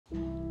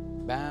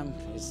Bam,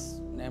 his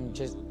name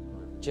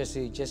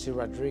Jesse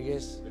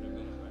Rodriguez.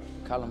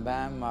 Call him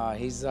Bam.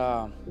 He's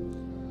a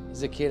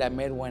kid I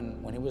met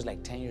when he was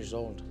like 10 years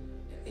old.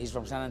 He's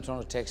from San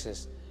Antonio,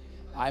 Texas.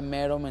 I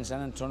met him in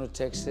San Antonio,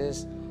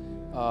 Texas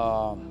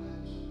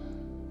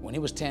when he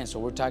was 10, so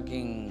we're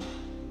talking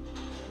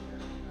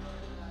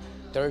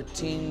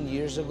 13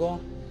 years ago.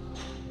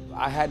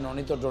 I had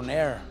Nonito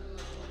Donaire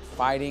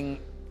fighting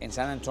in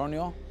San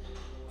Antonio,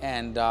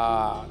 and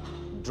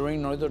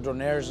during Nonito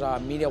Donaire's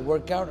media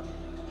workout,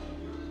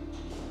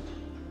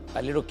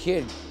 a little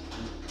kid,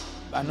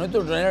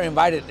 Nonito Donaire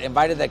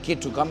invited that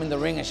kid to come in the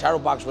ring and shadow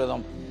box with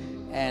him,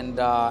 and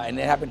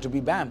it happened to be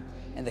Bam.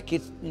 And the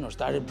kid,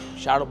 started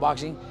shadow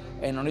boxing,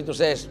 and Nonito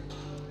says,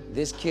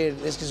 "This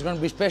kid's gonna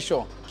be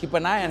special. Keep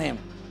an eye on him,"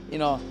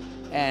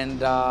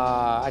 And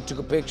I took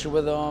a picture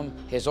with him.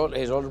 His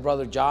older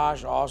brother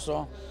Josh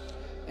also.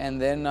 And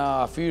then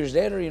a few years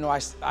later,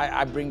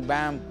 I bring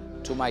Bam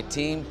to my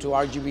team, to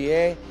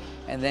RGBA,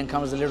 and then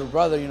comes the little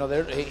brother.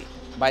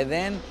 By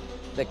then,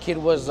 the kid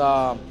was,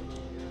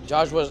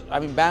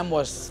 Bam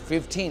was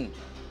 15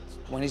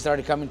 when he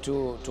started coming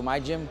to my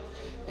gym,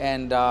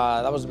 and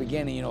that was the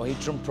beginning. He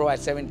turned pro at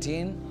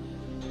 17,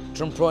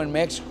 turned pro in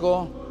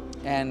Mexico,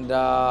 and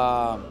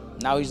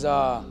now he's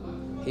a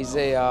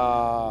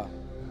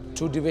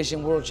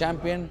 2-division world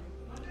champion,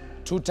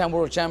 2-time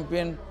world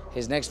champion.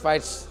 His next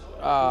fight's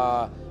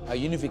a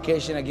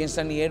Unification against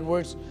Sonny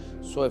Edwards.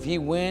 So if he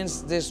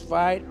wins this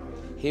fight,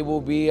 he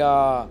will be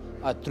a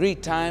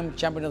 3-time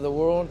champion of the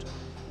world,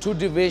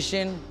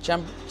 2-division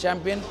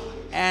champion,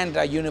 and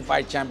a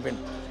unified champion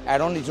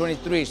at only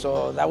 23.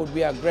 So that would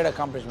be a great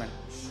accomplishment.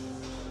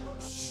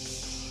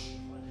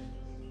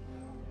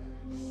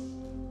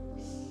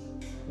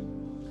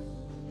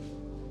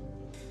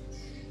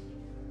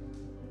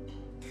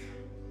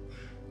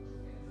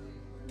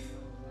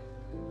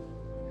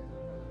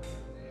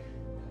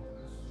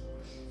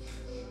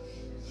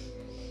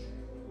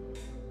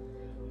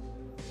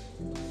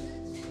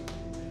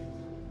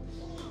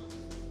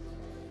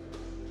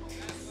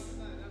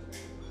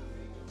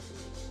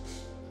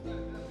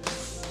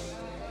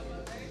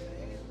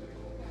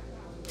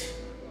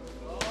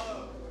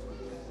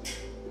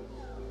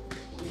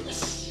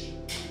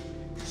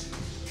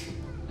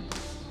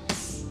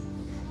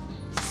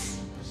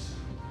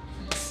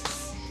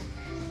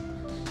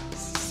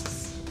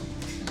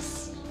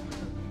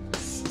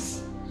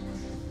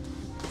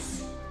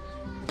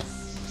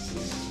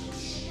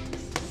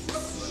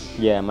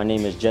 Yeah, my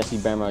name is Jesse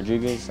Bam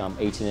Rodriguez. I'm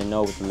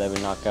 18-0 with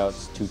 11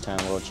 knockouts,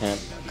 2-time world champ.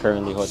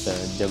 Currently hold the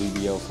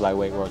WBO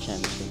flyweight world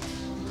championship.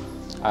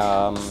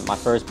 My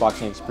first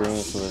boxing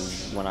experience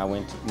was when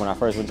I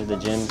first went to the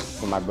gym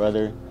with my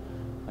brother.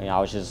 I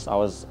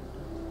was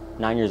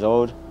 9 years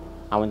old.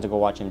 I went to go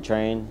watch him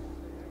train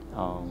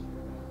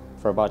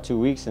for about 2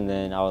 weeks, and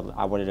then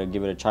I wanted to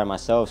give it a try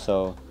myself.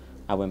 So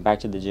I went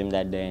back to the gym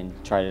that day and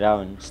tried it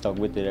out and stuck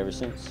with it ever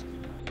since.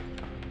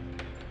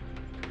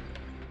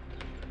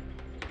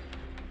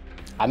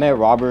 I met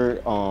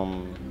Robert,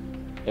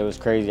 it was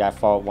crazy. I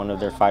fought one of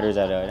their fighters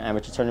at an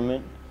amateur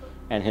tournament,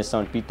 and his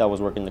son Pita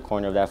was working the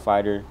corner of that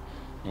fighter.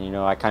 And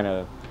I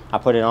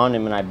put it on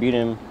him and I beat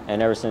him,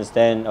 and ever since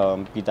then,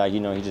 Pita,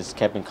 he just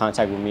kept in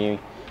contact with me.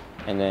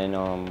 And then,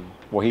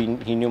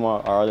 he knew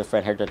our other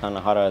friend Hector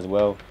Tanahara as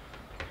well.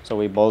 So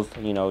we both,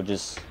 we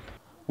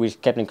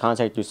kept in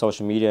contact through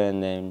social media,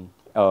 and then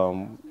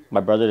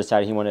my brother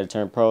decided he wanted to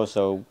turn pro,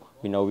 so,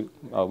 we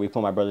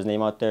put my brother's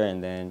name out there,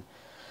 and then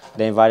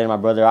they invited my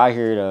brother out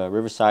here to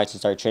Riverside to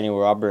start training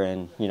with Robert,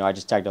 and I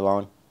just tagged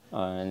along,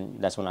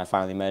 and that's when I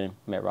finally met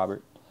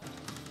Robert.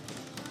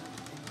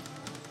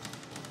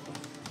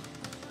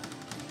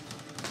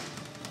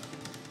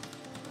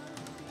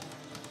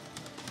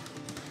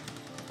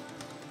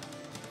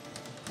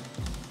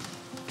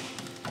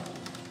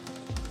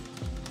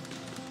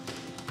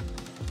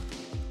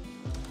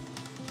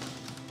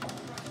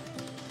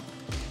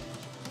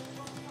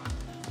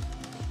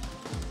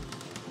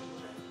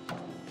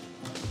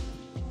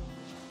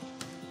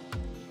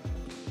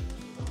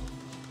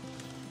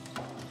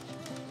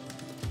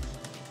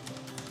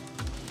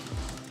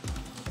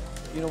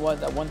 You know what?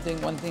 One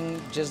thing,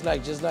 just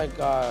like his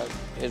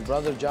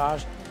brother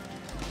Josh,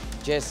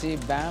 Jesse,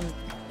 Bam,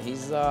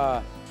 these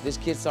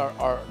kids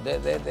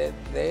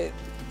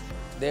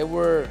they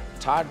were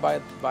taught by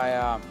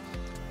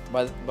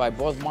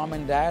both mom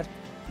and dad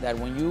that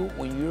when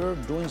you're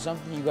doing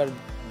something, you gotta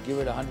give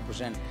it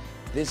 100%.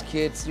 These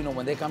kids,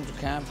 when they come to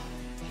camp,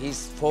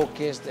 he's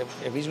focused.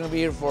 If he's gonna be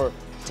here for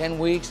 10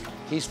 weeks,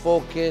 he's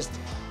focused,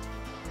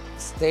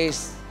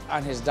 stays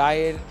on his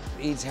diet,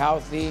 eats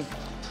healthy.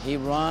 He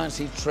runs,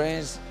 he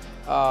trains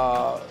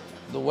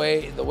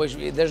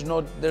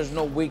there's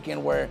no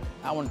weekend where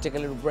I want to take a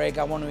little break,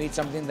 I want to eat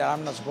something that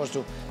I'm not supposed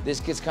to.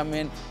 These kids come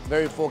in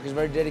very focused,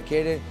 very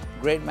dedicated,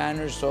 great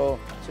manners. So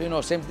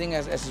same thing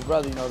as his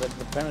brother.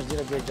 The parents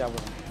did a great job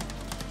with him.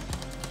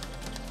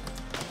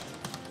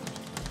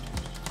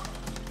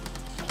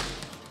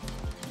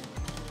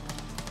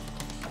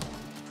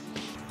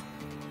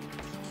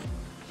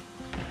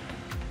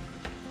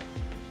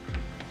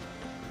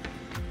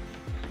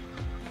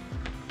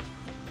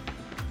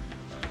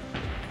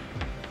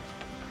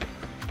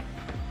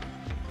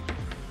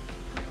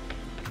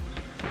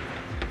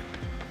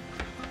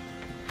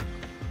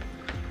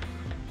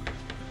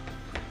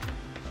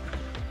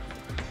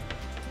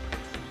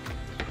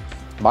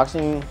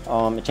 Boxing,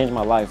 it changed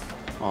my life.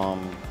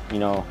 You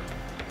know,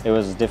 it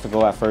was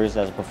difficult at first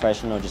as a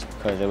professional just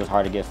because it was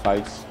hard to get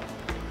fights.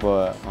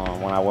 But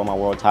when I won my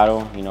world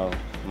title, you know,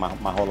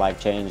 my whole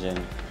life changed, and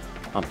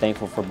I'm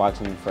thankful for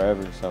boxing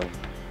forever. So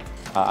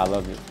I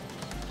love it.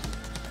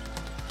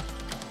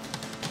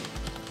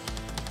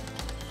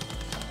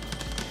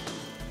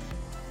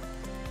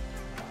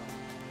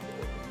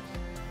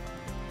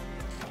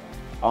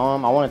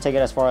 I want to take it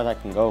as far as I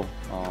can go.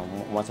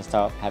 Once I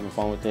stop having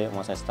fun with it,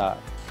 once I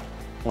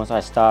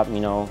stop, you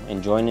know,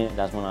 enjoying it,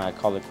 that's when I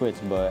call it quits.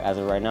 But as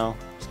of right now,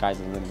 sky's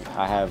the limit.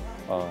 I have,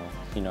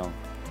 you know,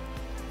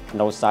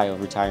 no sight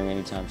of retiring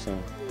anytime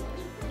soon.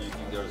 Do you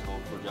think there's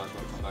hope for Joshua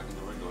to come back in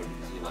the ring, or is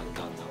he like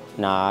done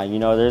though? Nah, you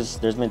know, there's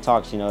been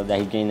talks, you know, that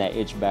he's getting that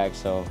itch back.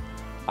 So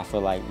I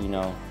feel like, you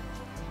know,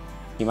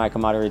 he might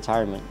come out of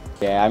retirement.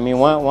 Yeah, I mean,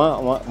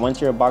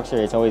 once you're a boxer,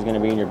 it's always going to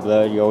be in your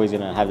blood. You're always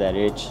going to have that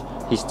itch.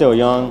 He's still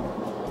young,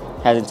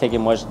 hasn't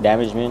taken much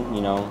damagement, you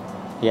know.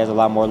 He has a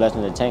lot more left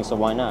in the tank, so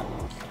why not?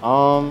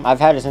 I've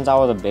had it since I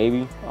was a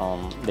baby.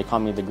 They call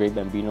me the Great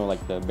Bambino,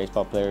 like the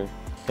baseball player.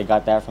 They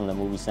got that from the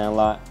movie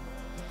Sandlot.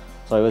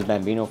 So it was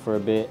Bambino for a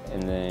bit,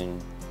 and then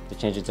they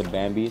changed it to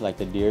Bambi, like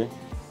the deer.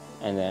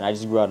 And then I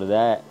just grew out of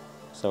that,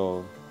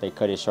 so they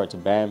cut it short to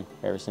Bam.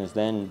 Ever since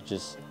then, it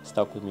just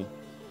stuck with me.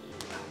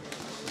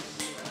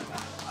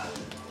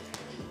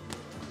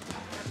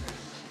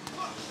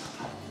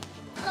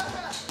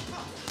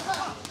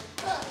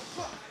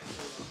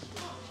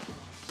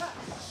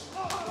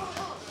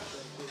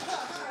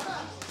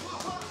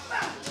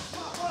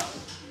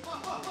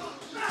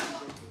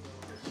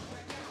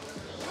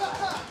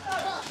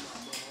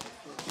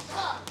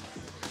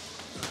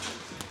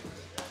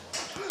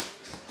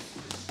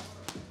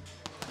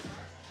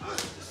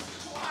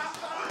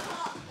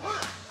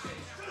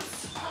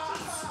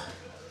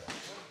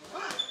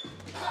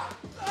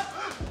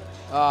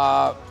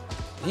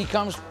 He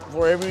comes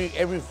for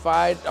every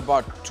fight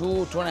about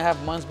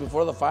 2.5 months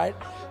before the fight.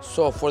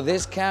 So for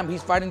this camp,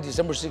 he's fighting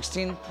December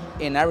 16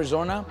 in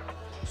Arizona.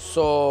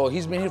 So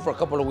he's been here for a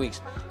couple of weeks.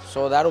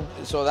 So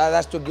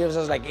that still gives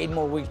us like 8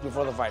 more weeks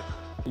before the fight.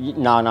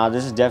 No,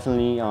 this is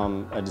definitely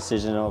a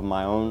decision of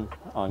my own.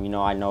 You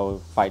know, I know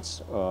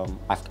fights.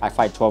 I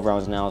fight 12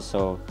 rounds now,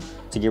 so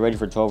to get ready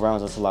for 12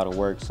 rounds, that's a lot of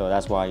work. So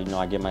that's why, you know,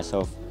 I give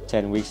myself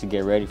 10 weeks to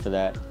get ready for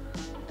that.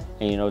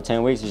 And you know,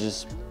 10 weeks is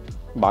just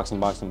boxing,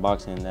 boxing,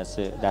 boxing. That's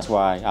it. That's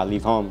why I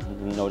leave home,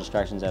 no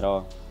distractions at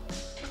all.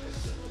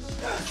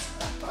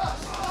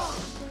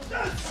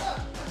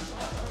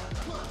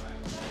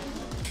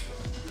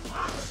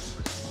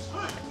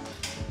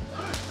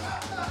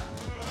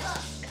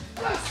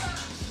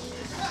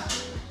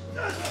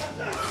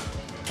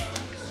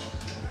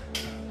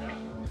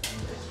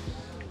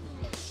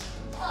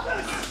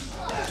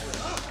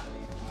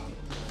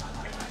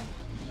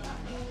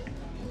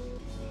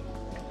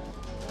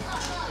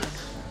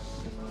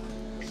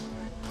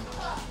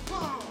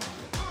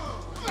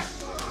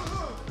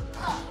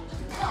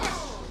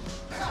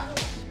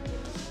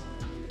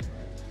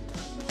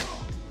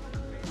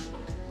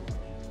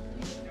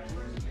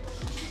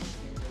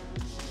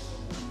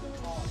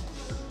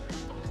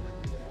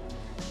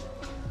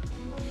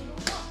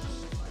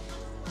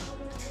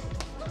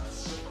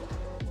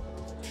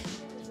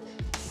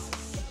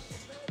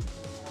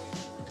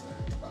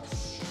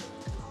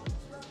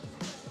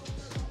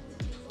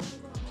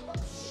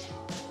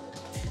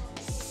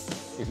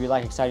 If you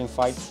like exciting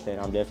fights, then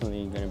I'm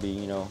definitely going to be,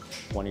 you know,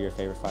 one of your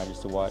favorite fighters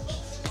to watch.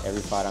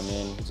 Every fight I'm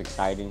in is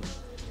exciting.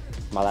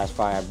 My last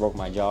fight, I broke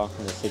my jaw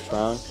in the 6th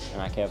round,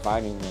 and I kept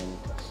fighting, and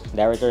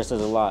that right there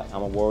says a lot.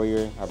 I'm a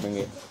warrior. I bring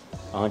it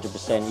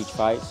 100% each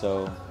fight,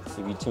 so if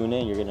you tune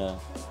in, you're going to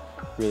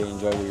really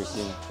enjoy what you're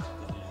seeing.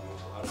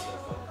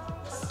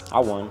 I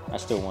won. I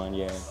still won,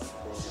 yeah.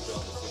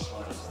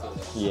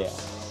 Yeah.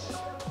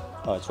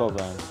 12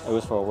 rounds. It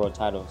was for a world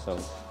title, so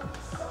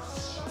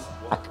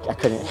I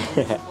couldn't.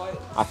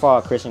 I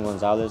fought Christian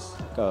Gonzalez,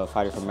 a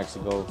fighter from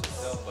Mexico.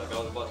 Like, I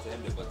was about to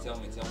end it, but tell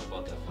me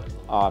about that fight.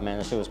 Oh man,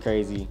 that shit was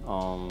crazy.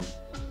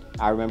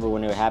 I remember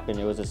when it happened,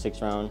 it was a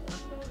 6th round.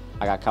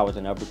 I got caught with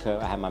an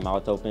uppercut. I had my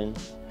mouth open,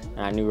 and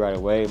I knew right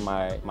away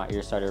my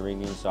ears started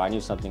ringing, so I knew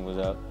something was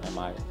up,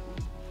 and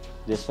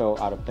this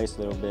felt out of place a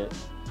little bit.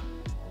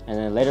 And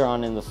then later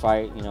on in the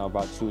fight, you know,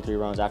 about 2 or 3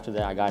 rounds after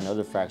that, I got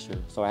another fracture.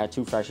 So I had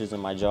 2 fractures in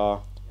my jaw,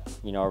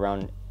 you know,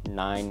 around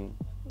 9,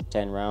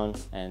 10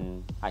 rounds,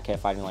 and I kept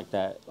fighting like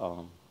that.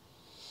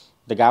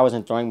 The guy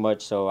wasn't throwing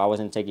much, so I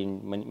wasn't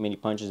taking many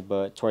punches,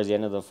 but towards the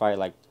end of the fight,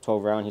 like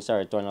 12th round, he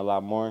started throwing a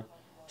lot more.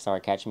 He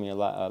started catching me a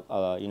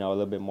lot, you know, a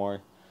little bit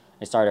more.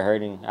 It started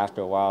hurting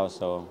after a while,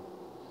 so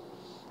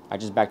I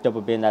just backed up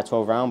a bit in that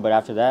 12th round, but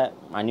after that,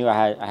 I knew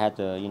I had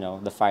the, you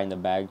know, the fight in the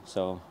bag,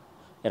 so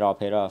it all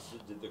paid off.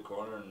 Did the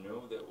corner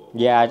know that?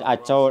 Yeah, I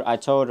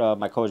told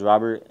my coach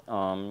Robert,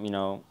 you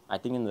know, I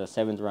think in the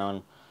 7th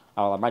round,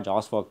 my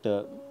jaw's fucked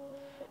up.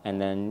 And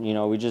then, you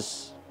know, they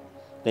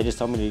just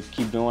told me to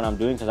keep doing what I'm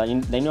doing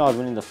because they knew I was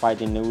winning the fight.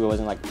 They knew it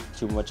wasn't like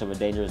too much of a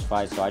dangerous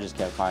fight, so I just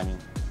kept fighting.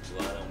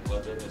 Well, I'm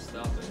glad they didn't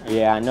stop it.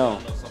 Yeah, I know.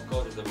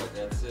 coaches them like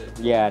that's it.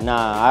 Yeah,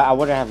 nah, I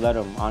wouldn't have let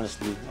him,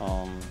 honestly.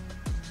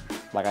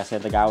 Like I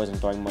said, the guy wasn't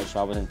throwing much, so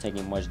I wasn't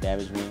taking much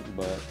damage,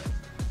 but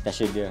that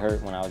shit did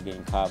hurt when I was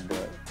getting caught,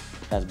 but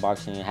that's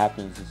boxing, it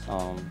happens.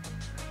 How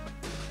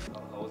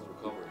was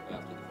recovery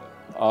after the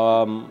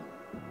fight?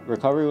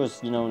 Recovery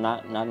was,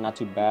 not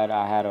too bad.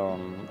 I had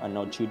a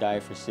no-chew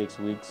diet for 6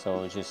 weeks,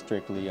 so it's just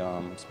strictly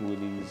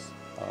smoothies,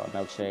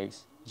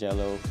 milkshakes,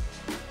 Jello,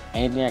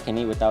 anything I can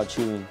eat without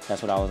chewing.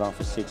 That's what I was on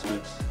for 6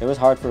 weeks. It was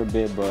hard for a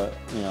bit, but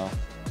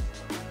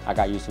I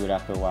got used to it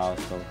after a while.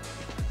 So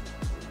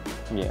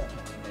yeah.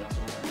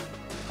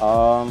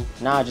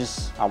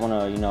 I want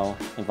to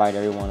invite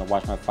everyone to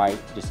watch my fight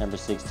December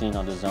 16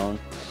 on the Zone.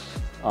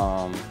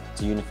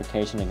 It's a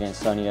unification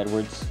against Sonny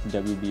Edwards,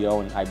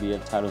 WBO and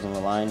IBF titles on the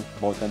line,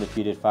 both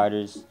undefeated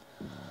fighters.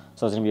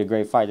 So it's gonna be a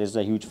great fight. This is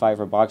a huge fight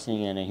for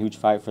boxing and a huge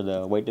fight for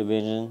the weight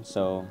division.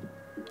 So,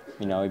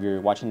 if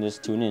you're watching this,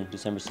 tune in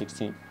December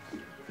 16th.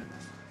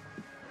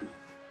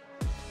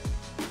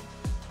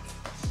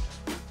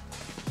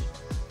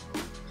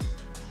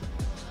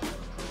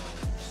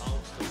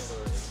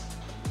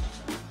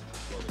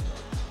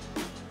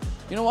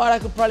 You know what, I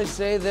could probably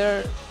say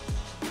the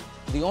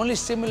only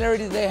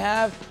similarity they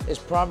have is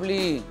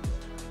probably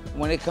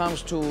when it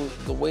comes to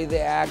the way they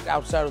act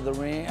outside of the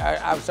ring,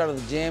 outside of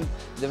the gym.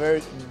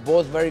 They're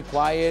both very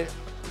quiet,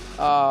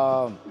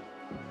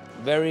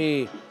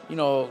 very,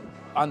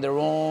 on their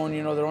own,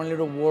 their own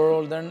little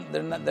world.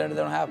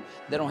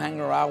 They don't hang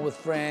around with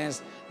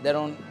friends. They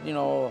don't,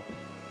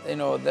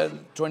 they're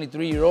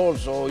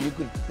 23-year-olds, so you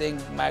could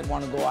think might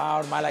want to go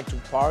out, might like to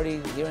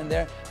party here and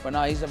there, but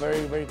no, he's a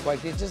very, very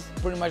quiet kid. It's just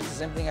pretty much the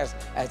same thing as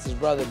his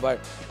brother. But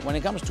when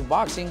it comes to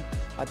boxing,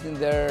 I think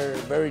they're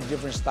very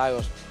different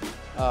styles.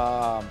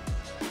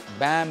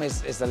 Bam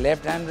is a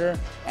left-hander,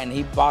 and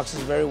he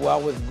boxes very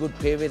well with good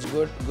pivots,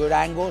 good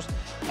angles,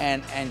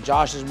 and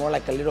Josh is more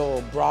like a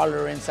little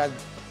brawler inside,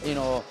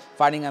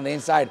 fighting on the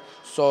inside.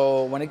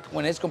 So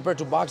when it's compared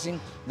to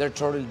boxing, they're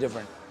totally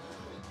different.